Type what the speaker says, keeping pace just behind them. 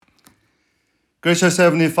Gracious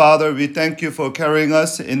Heavenly Father, we thank you for carrying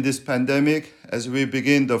us in this pandemic. As we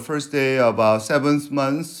begin the first day of our 7th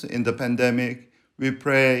month in the pandemic, we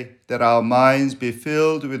pray that our minds be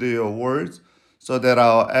filled with your words so that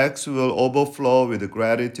our acts will overflow with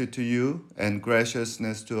gratitude to you and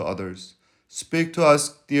graciousness to others. Speak to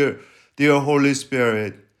us, dear Holy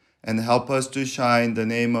Spirit, and help us to shine the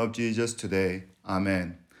name of Jesus today.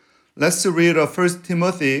 Amen. Let's read 1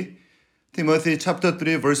 Timothy chapter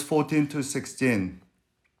 3 verse 14 to 16.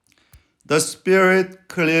 The Spirit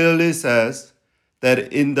clearly says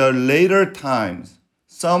that in the later times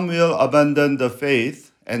some will abandon the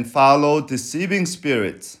faith and follow deceiving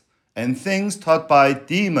spirits and things taught by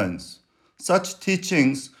demons. Such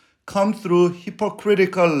teachings come through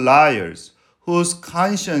hypocritical liars whose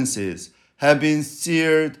consciences have been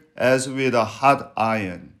seared as with a hot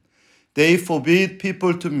iron. They forbid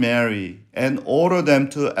people to marry and order them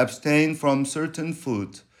to abstain from certain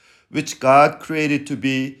foods, which God created to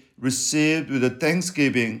be received with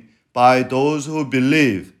thanksgiving by those who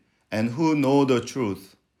believe and who know the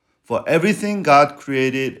truth. For everything God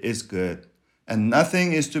created is good, and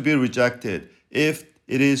nothing is to be rejected if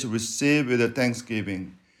it is received with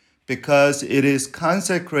thanksgiving, because it is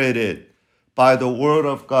consecrated by the word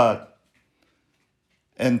of God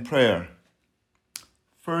and prayer.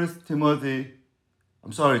 Chapter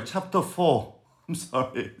 4.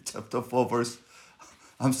 Chapter 4, verse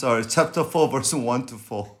 1 to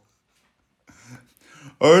 4.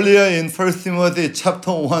 Earlier in 1 Timothy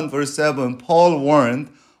chapter 1, verse 7, Paul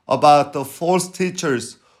warned about the false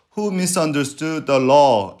teachers who misunderstood the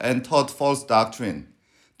law and taught false doctrine.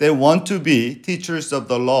 They want to be teachers of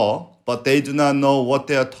the law, but they do not know what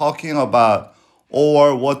they are talking about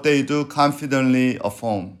or what they do confidently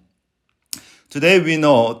affirm. Today we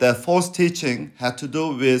know that false teaching had to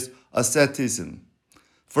do with asceticism.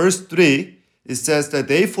 Verse 3, it says that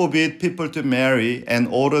they forbid people to marry and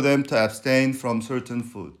order them to abstain from certain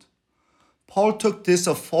food. Paul took this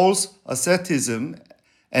false asceticism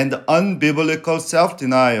and unbiblical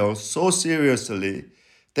self-denial so seriously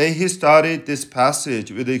that he started this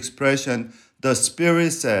passage with the expression, the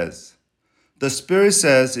Spirit says. The Spirit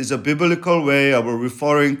says is a biblical way of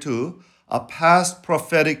referring to a past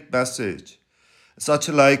prophetic message, such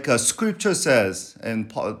like Scripture says, and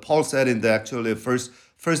Paul said in the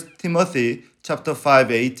First Timothy chapter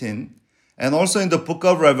 5:18, and also in the book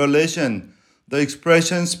of Revelation, the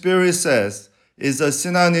expression Spirit says is a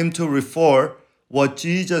synonym to refer what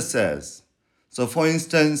Jesus says. So, for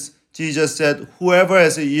instance, Jesus said, "Whoever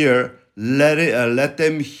has an ear, let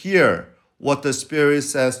them hear what the Spirit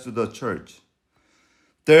says to the church."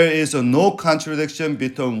 There is no contradiction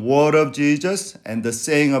between word of Jesus and the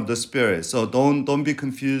saying of the Spirit. So don't be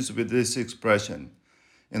confused with this expression.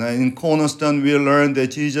 In Cornerstone, we learned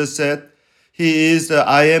that Jesus said,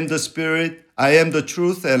 I am the Spirit, I am the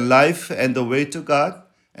truth and life and the way to God.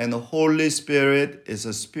 And the Holy Spirit is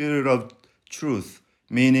a spirit of truth,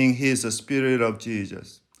 meaning he is the Spirit of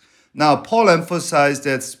Jesus. Now, Paul emphasized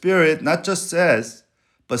that Spirit not just says,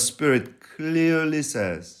 but Spirit clearly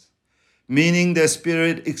says, meaning the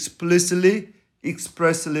Spirit expressly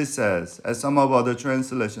says, as some of other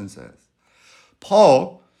translations says.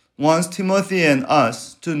 Paul wants Timothy and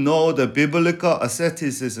us to know the biblical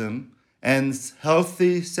asceticism and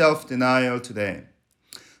healthy self-denial today.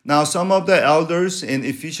 Now, some of the elders in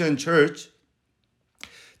Ephesian church,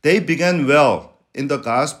 they began well in the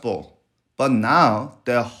gospel, but now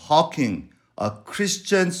they're hawking a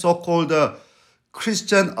Christian, so-called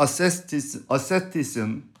Christian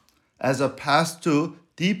asceticism as a path to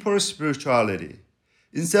deeper spirituality.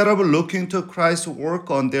 Instead of looking to Christ's work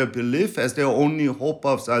on their belief as their only hope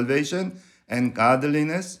of salvation and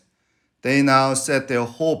godliness, they now set their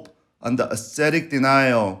hope on the ascetic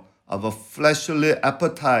denial of a fleshly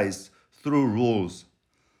appetite through rules.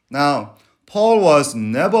 Now, Paul was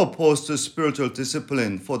never opposed to spiritual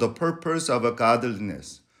discipline for the purpose of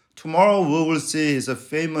godliness. Tomorrow we will see his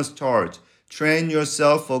famous charge, train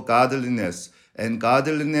yourself for godliness, and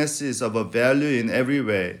godliness is of a value in every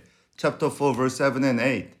way. Chapter 4, verse 7 and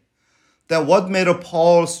 8. Then what made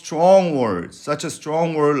Paul strong words, such a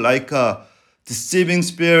strong word like a deceiving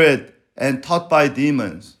spirit and taught by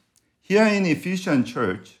demons? Here in Ephesian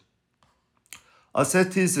church, false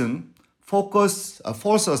asceticism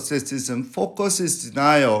focuses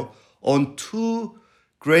denial on two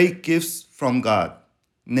great gifts from God,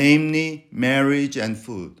 namely marriage and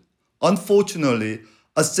food. Unfortunately,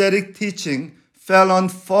 ascetic teaching fell on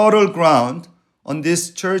fertile ground on this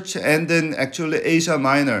church and in actually Asia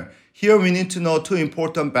Minor. Here we need to know two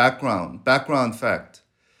important background fact.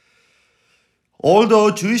 Although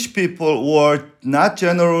Jewish people were not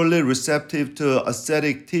generally receptive to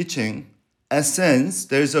ascetic teaching, Essence,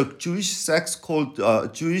 there's a Jewish sect called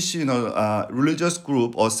Jewish, religious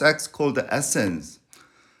group or sect called the Essence.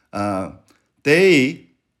 They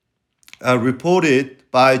reported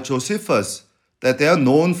by Josephus that they are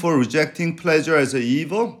known for rejecting pleasure as an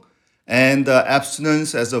evil and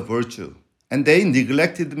abstinence as a virtue. And they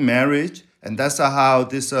neglected marriage, and that's how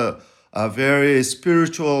this very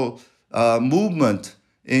spiritual movement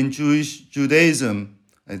in Judaism,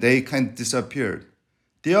 they kind of disappeared.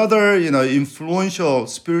 The other, influential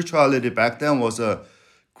spirituality back then was a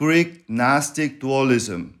Greek Gnostic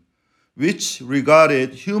dualism, which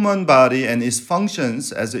regarded human body and its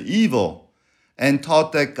functions as evil and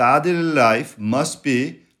taught that godly life must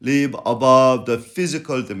be lived above the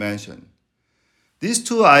physical dimension. These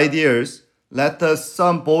two ideas led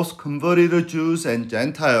some both converted Jews and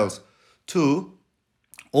Gentiles to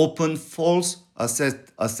open false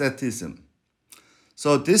asceticism.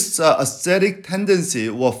 So this ascetic tendency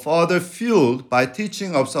was further fueled by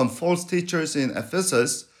teaching of some false teachers in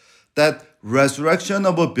Ephesus that resurrection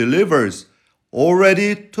of believers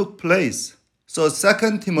already took place. So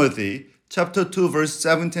 2 Timothy chapter 2 verse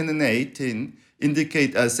 17 and 18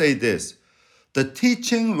 say this: the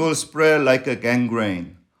teaching will spread like a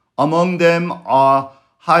gangrene. Among them are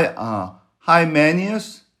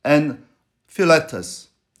Hymenaeus and Philetus,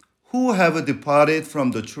 who have departed from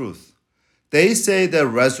the truth. They say that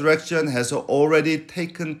resurrection has already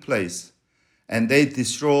taken place, and they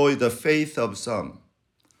destroy the faith of some.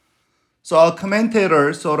 So a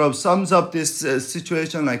commentator sort of sums up this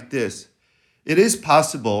situation like this: it is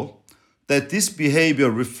possible that this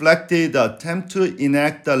behavior reflected the attempt to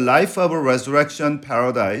enact the life of a resurrection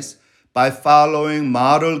paradise by following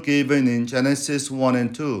model given in Genesis 1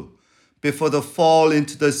 and 2. Before the fall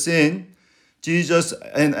into the sin, Jesus,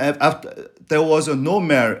 and after there was no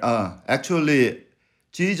marriage. Actually,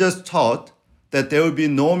 Jesus taught that there will be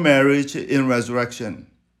no marriage in resurrection.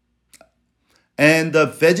 And the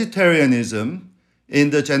vegetarianism in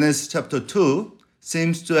the Genesis chapter 2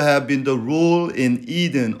 seems to have been the rule in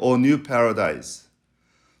Eden or New Paradise.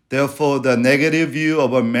 Therefore, the negative view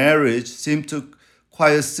of a marriage seemed to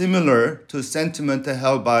quite similar to sentiment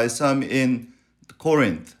held by some in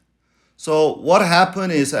Corinth. So what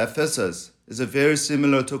happened is Ephesus is very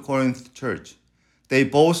similar to Corinth church. They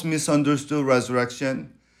both misunderstood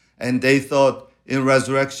resurrection, and they thought in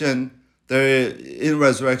resurrection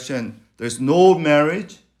there's no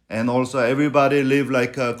marriage, and also everybody live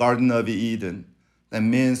like a Garden of Eden. That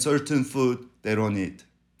means certain food they don't eat.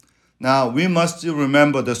 Now we must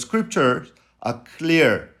remember the scriptures are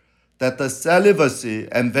clear that the celibacy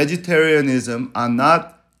and vegetarianism are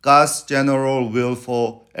not God's general will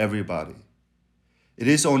for everybody. It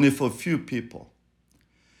is only for few people.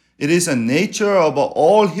 It is a nature of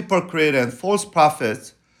all hypocrites and false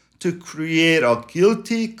prophets to create a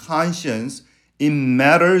guilty conscience in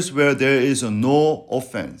matters where there is no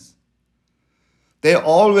offense. They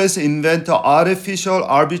always invent an artificial,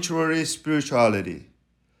 arbitrary spirituality.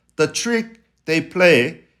 The trick they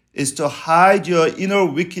play is to hide your inner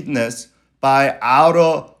wickedness by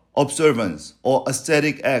outer observance or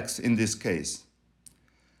ascetic acts in this case.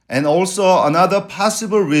 And also another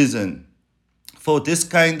possible reason for this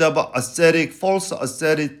kind of false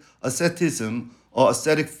asceticism or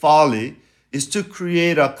ascetic folly is to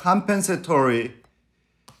create a compensatory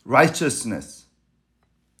righteousness.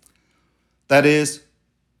 That is,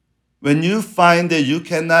 when you find that you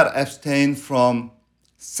cannot abstain from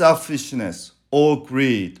selfishness or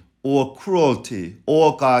greed or cruelty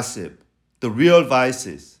or gossip, the real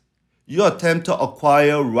vices, you attempt to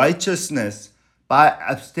acquire righteousness by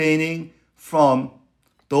abstaining from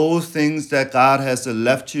those things that God has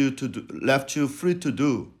left you free to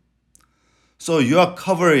do. So you are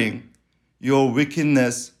covering your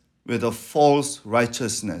wickedness with a false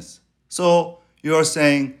righteousness. So you are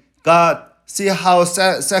saying, God, see how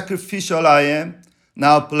sacrificial I am.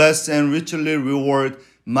 Now bless and richly reward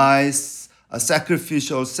my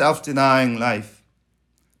sacrificial, self-denying life.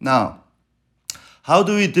 Now, how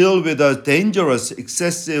do we deal with a dangerous,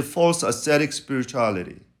 excessive, false ascetic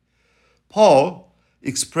spirituality? Paul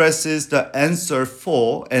expresses the answer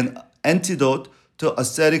for an antidote to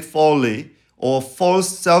ascetic folly or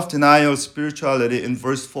false self-denial spirituality in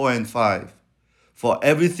verse 4 and 5. For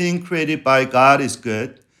everything created by God is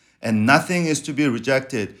good, and nothing is to be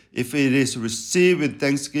rejected if it is received with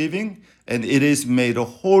thanksgiving, and it is made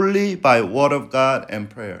holy by word of God and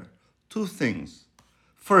prayer. Two things.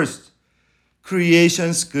 First,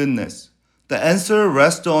 creation's goodness. The answer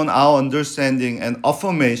rests on our understanding and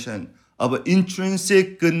affirmation of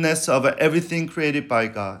intrinsic goodness of everything created by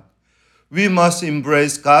God. We must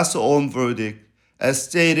embrace God's own verdict, as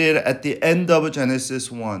stated at the end of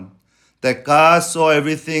Genesis 1, that God saw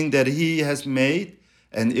everything that he has made,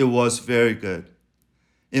 and it was very good.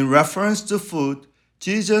 In reference to food,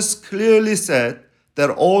 Jesus clearly said that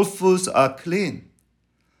all foods are clean.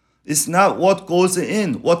 It's not what goes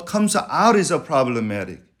in, what comes out is a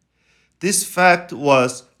problematic. This fact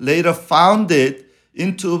was later founded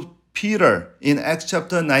into Peter in Acts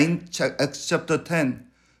chapter 9, Acts chapter 10.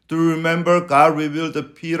 Do you remember God revealed to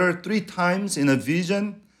Peter 3 times in a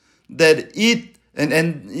vision that eat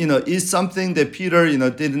is something that Peter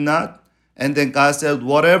did not, and then God said,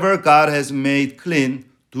 whatever God has made clean,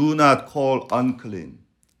 do not call unclean.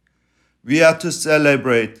 We are to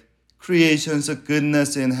celebrate creation's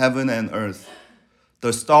goodness in heaven and earth.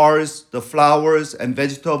 The stars, the flowers and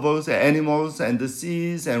vegetables, and animals, and the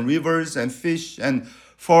seas and rivers and fish and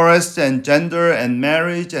forests and gender and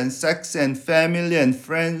marriage and sex and family and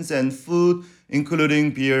friends and food,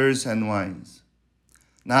 including beers and wines.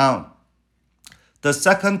 Now, the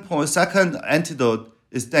second antidote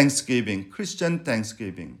is thanksgiving, Christian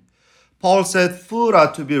thanksgiving. Paul said food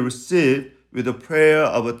are to be received with a prayer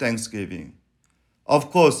of thanksgiving.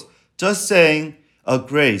 Of course, just saying a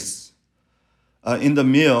grace in the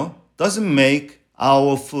meal doesn't make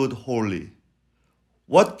our food holy.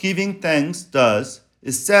 What giving thanks does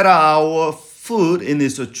is set our food in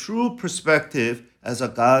its true perspective as a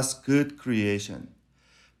God's good creation.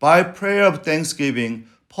 By prayer of thanksgiving,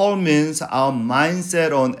 Paul means our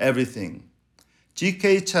mindset on everything.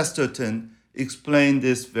 G.K. Chesterton explained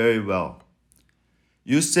this very well.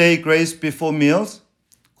 You say grace before meals?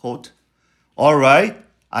 Quote, all right,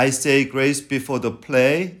 I say grace before the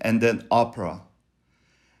play and then opera.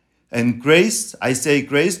 And grace, I say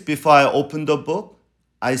grace before I open the book.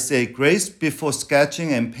 I say grace before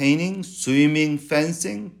sketching and painting, swimming,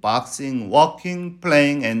 fencing, boxing, walking,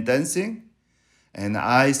 playing, and dancing. And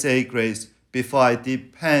I say grace before I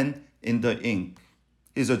dip pen in the ink.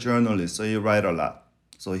 He's a journalist, so he writes a lot.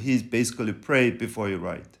 So he basically prayed before he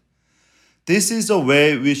writes. This is the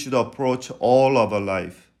way we should approach all of our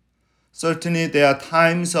life. Certainly, there are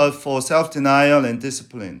times for self-denial and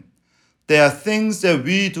discipline. There are things that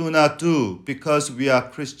we do not do because we are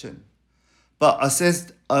Christian. But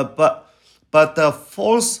the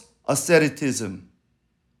false asceticism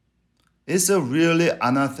is a really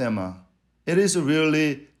anathema. It is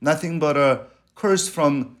really nothing but a curse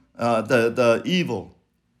from the evil.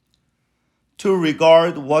 To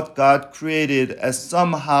regard what God created as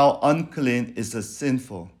somehow unclean is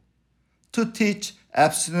sinful. To teach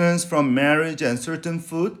abstinence from marriage and certain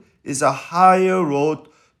food is a higher road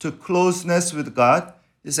to closeness with God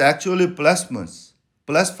is actually blasphemous.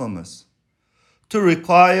 To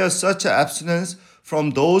require such abstinence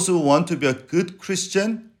from those who want to be a good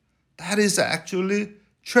Christian, that is actually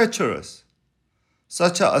treacherous.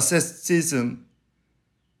 Such asceticism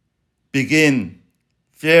begin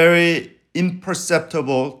very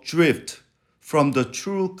imperceptible drift from the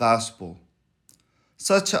true gospel.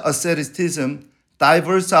 Such asceticism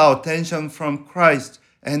diverts our attention from Christ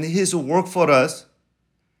and his work for us,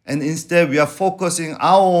 and instead we are focusing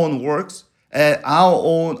our own works and our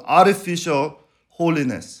own artificial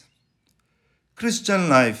holiness. Christian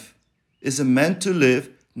life is meant to live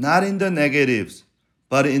not in the negatives,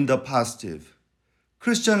 but in the positive.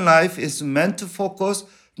 Christian life is meant to focus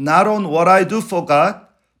not on what I do for God,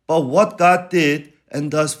 but what God did and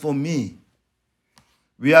does for me.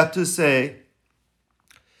 We are to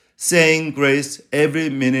saying grace every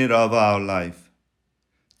minute of our life.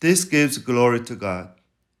 This gives glory to God.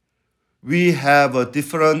 We have a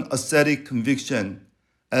different ascetic conviction,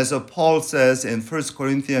 as Paul says in 1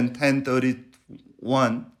 Corinthians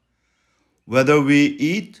 10:31, whether we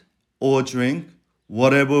eat or drink,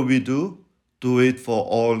 whatever we do, do it for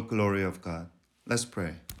all glory of God. Let's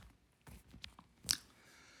pray.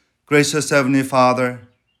 Gracious Heavenly Father,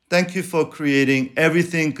 thank you for creating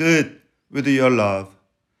everything good with your love.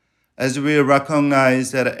 As we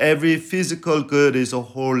recognize that every physical good is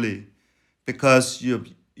holy because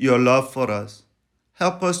your love for us,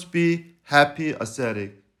 help us be happy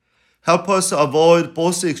ascetic. Help us avoid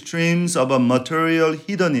both extremes of a material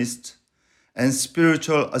hedonist and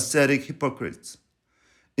spiritual ascetic hypocrites.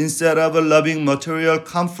 Instead of loving material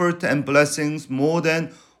comfort and blessings more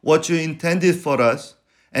than what you intended for us,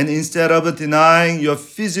 and instead of denying your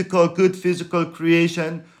good physical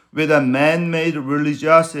creation with a man-made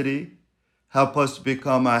religiosity, help us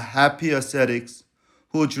become a happy ascetics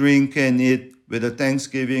who drink and eat with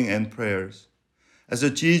thanksgiving and prayers. As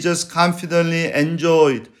Jesus confidently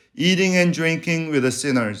enjoyed eating and drinking with the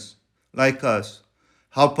sinners like us,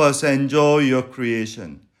 help us enjoy your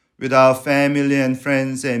creation with our family and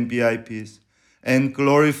friends and VIPs, and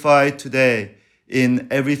glorify today in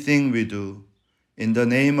everything we do. In the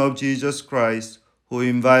name of Jesus Christ, who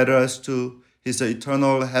invited us to his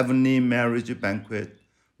eternal heavenly marriage banquet,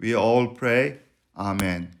 we all pray.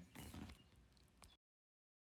 Amen.